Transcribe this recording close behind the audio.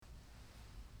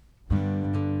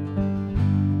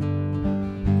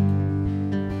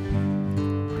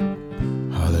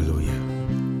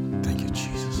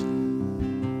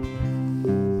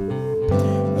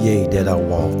Yea, that I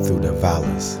walk through the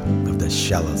valleys of the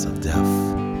shadows of death,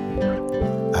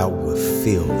 I will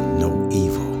feel no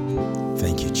evil.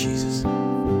 Thank you, Jesus.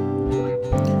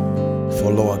 For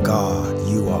Lord God,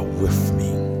 you are with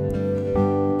me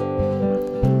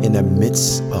in the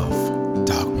midst of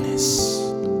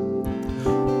darkness.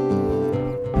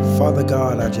 Father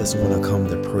God, I just want to come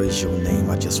to praise your name.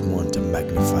 I just want to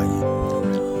magnify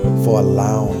you for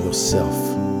allowing yourself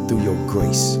through your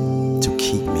grace to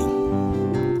keep me.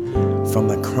 From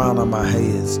the crown of my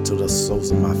head to the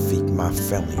soles of my feet, my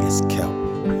family is kept.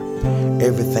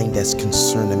 Everything that's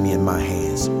concerning me in my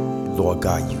hands, Lord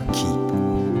God, you keep.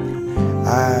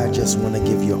 I just want to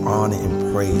give you honor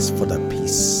and praise for the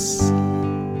peace,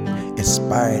 in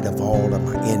spite of all of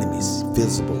my enemies,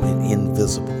 visible and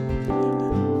invisible.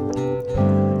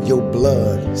 Your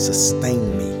blood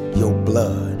sustains me. Your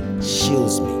blood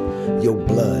shields me. Your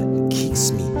blood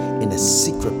keeps me in a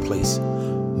secret place.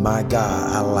 My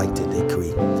God, I like to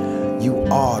decree, you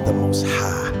are the Most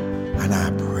High, and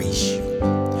I praise you.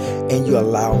 And you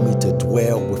allow me to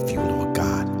dwell with you, Lord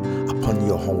God, upon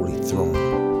your holy throne.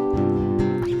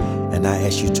 And I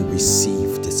ask you to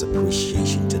receive this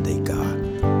appreciation today, God,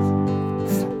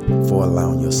 for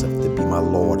allowing yourself to be my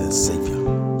Lord and Savior,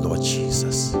 Lord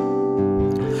Jesus.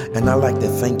 And I'd like to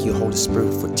thank you, Holy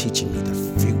Spirit, for teaching me the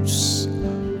fruits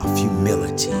of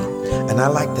humility. And I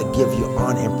like to give you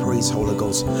honor and praise, Holy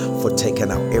Ghost, for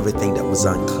taking out everything that was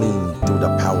unclean through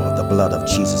the power of the blood of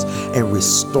Jesus and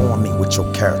restoring me with your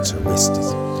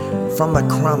characteristics. From the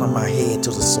crown of my head to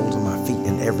the soles of my feet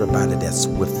and everybody that's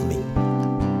with me.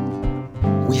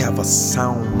 We have a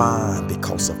sound mind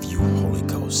because of you, Holy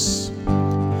Ghost.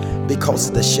 Because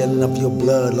of the shedding of your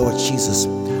blood, Lord Jesus,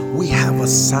 we have a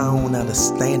sound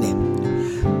understanding.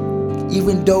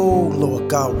 Even though, Lord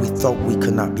God, we thought we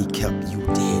could not be kept, you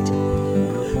did.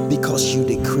 Because you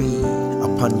decreed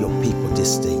upon your people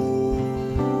this day,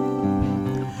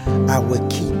 I will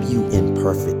keep you in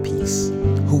perfect peace,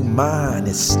 whose mind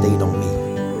is stayed on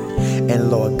me. And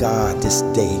Lord God, this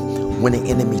day, when the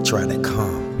enemy tried to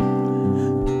come,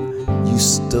 you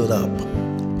stood up.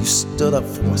 You stood up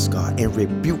for us, God, and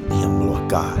rebuked him, Lord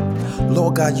God.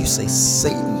 Lord God, you say,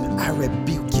 Satan, I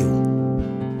rebuke you.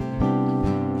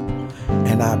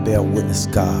 And I bear witness,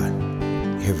 God,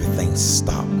 everything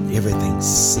stopped, everything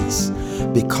ceased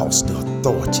because the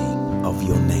authority of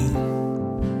your name.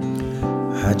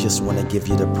 I just want to give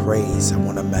you the praise. I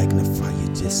want to magnify you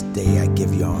this day. I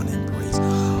give you honor and praise.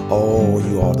 Oh,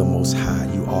 you are the Most High.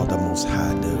 You are the Most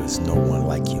High. There is no one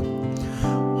like you.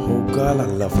 Oh God, I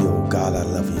love you. Oh God, I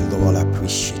love you. Lord, I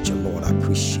appreciate you. Lord, I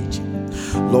appreciate you.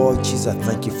 Lord Jesus, I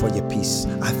thank you for your peace.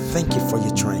 I thank you for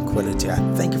your tranquility. I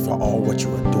thank you for all what you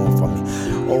are doing for me.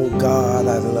 Oh God,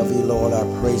 I love you, Lord. I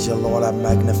praise you, Lord. I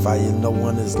magnify you. No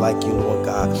one is like you, Lord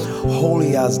God.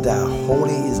 Holy as thou,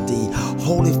 holy is thee.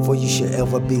 Holy for you shall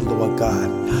ever be, Lord God.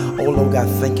 Oh Lord God,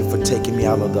 thank you for taking me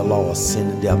out of the law of sin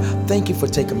and death. Thank you for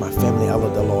taking my family out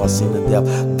of the law of sin and death.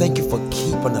 Thank you for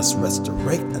keeping us,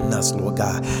 restoring us, Lord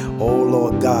God. Oh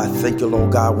Lord God, thank you,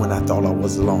 Lord God, when I thought I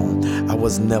was alone. I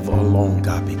was never alone,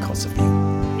 God, because of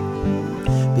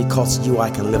you. Because of you, I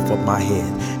can lift up my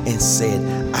head and say,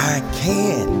 I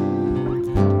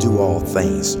can do all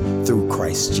things through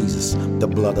Christ Jesus, the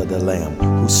blood of the Lamb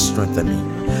who strengthened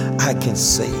me. I can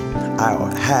say I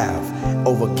have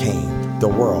overcame the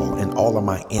world and all of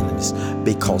my enemies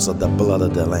because of the blood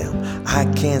of the Lamb. I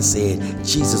can say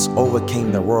Jesus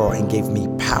overcame the world and gave me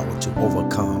power to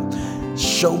overcome.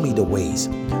 Show me the ways.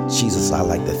 Jesus, I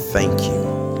like to thank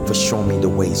you for showing me the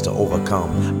ways to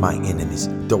overcome my enemies,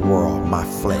 the world, my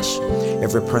flesh,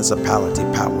 every principality,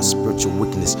 power, spiritual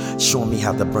wickedness, showing me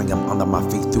how to bring them under my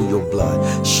feet through your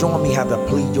blood, showing me how to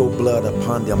plead your blood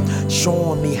upon them,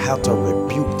 showing me how to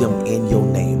rebuke them in your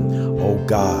name. Oh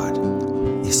God,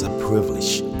 it's a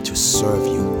privilege to serve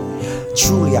you.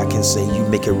 Truly I can say you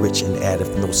make it rich and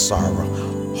addeth no sorrow.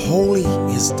 Holy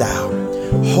is thou.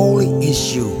 Holy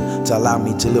is you, to allow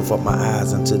me to lift up my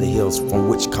eyes unto the hills from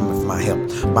which cometh my help.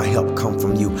 My help come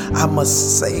from you. I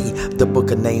must say the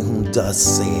book of Nahum does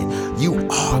say it. You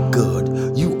are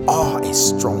good. You are a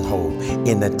stronghold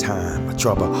in the time of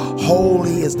trouble.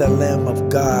 Holy is the Lamb of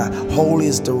God. Holy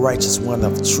is the righteous one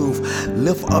of truth.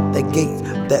 Lift up the gate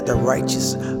that the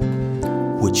righteous,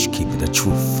 which keep the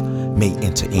truth, may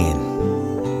enter in.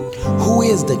 Who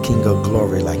is the King of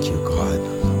glory like you, God?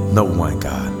 No one,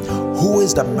 God. Who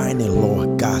is the mighty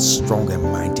Lord God, strong and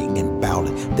mighty and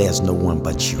bounded? There's no one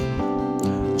but you.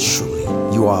 Truly,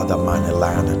 you are the mighty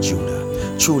Lion of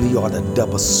Judah. Truly, you are the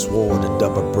double sword, the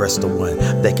double-breasted one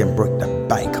that can break the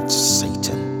back of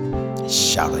Satan and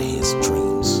shatter his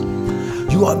dreams.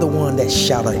 You You are the one that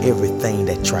shatter everything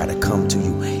that try to come to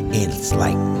you, and it's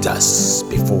like dust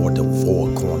before the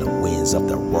four corner winds of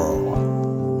the world.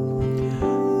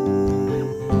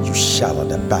 You shatter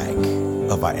the back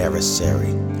of our adversary.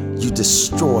 You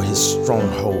destroy his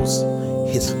strongholds,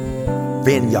 his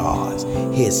vineyards,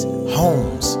 his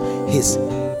homes, his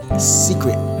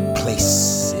secret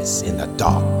places in the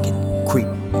dark and creep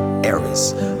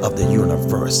areas of the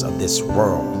universe, of this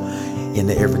world, in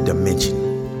every dimension.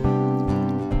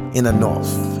 In the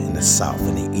north, in the south,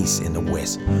 in the east, in the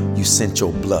west, you sent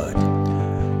your blood.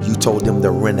 You told them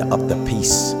to render up the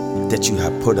peace that you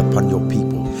have put upon your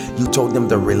people. You told them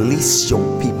to release your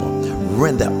people.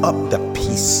 Render up the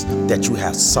peace that you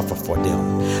have suffered for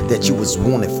them, that you was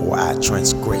wounded for our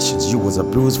transgressions, you was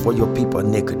abused for your people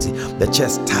iniquity. The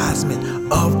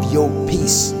chastisement of your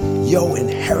peace, your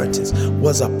inheritance,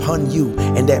 was upon you,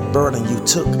 and that burden you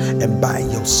took, and by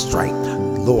your stripe,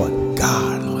 Lord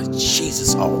God, Lord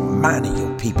Jesus Almighty,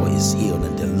 your people is healed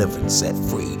and delivered and set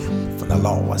free from the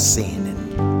law of sin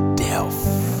and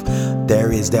death.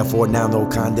 There is therefore now no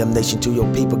condemnation to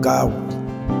your people, God.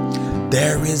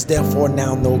 There is therefore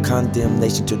now no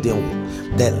condemnation to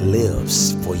them that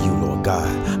lives for you, Lord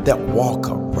God, that walk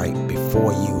upright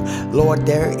before you. Lord,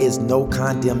 there is no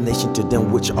condemnation to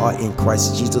them which are in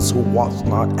Christ Jesus, who walks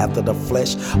not after the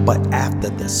flesh, but after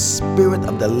the Spirit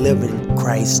of the living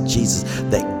Christ Jesus,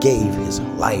 that gave his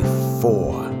life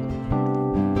for.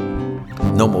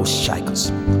 No more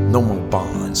shackles, no more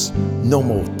bonds, no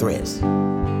more threats.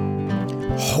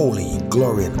 Holy in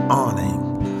glory and honor,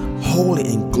 holy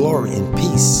in glory and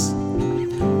peace.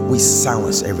 We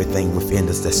silence everything within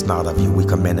us that's not of you. We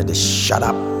command it to shut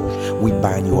up. We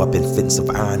bind you up in fits of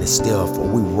iron and steel, for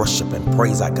we worship and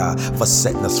praise our God for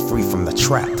setting us free from the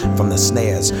trap, from the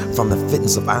snares, from the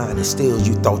fittings of iron and steel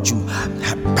you thought you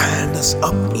had bind us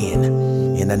up in.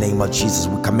 In the name of Jesus,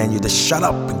 we command you to shut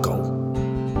up and go.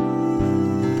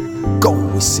 Go,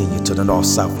 we send you to the north,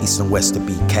 south, east, and west to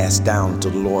be cast down to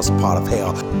the lowest part of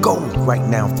hell. Go right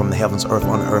now from the heavens, earth,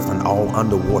 on earth, and all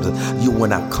underwater. You will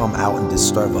not come out and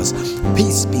disturb us.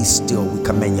 Peace be still. We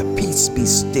command you, peace be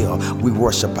still. We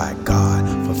worship our God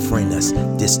for freeing us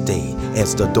this day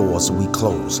as the doors we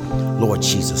close. Lord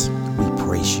Jesus, we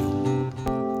praise you.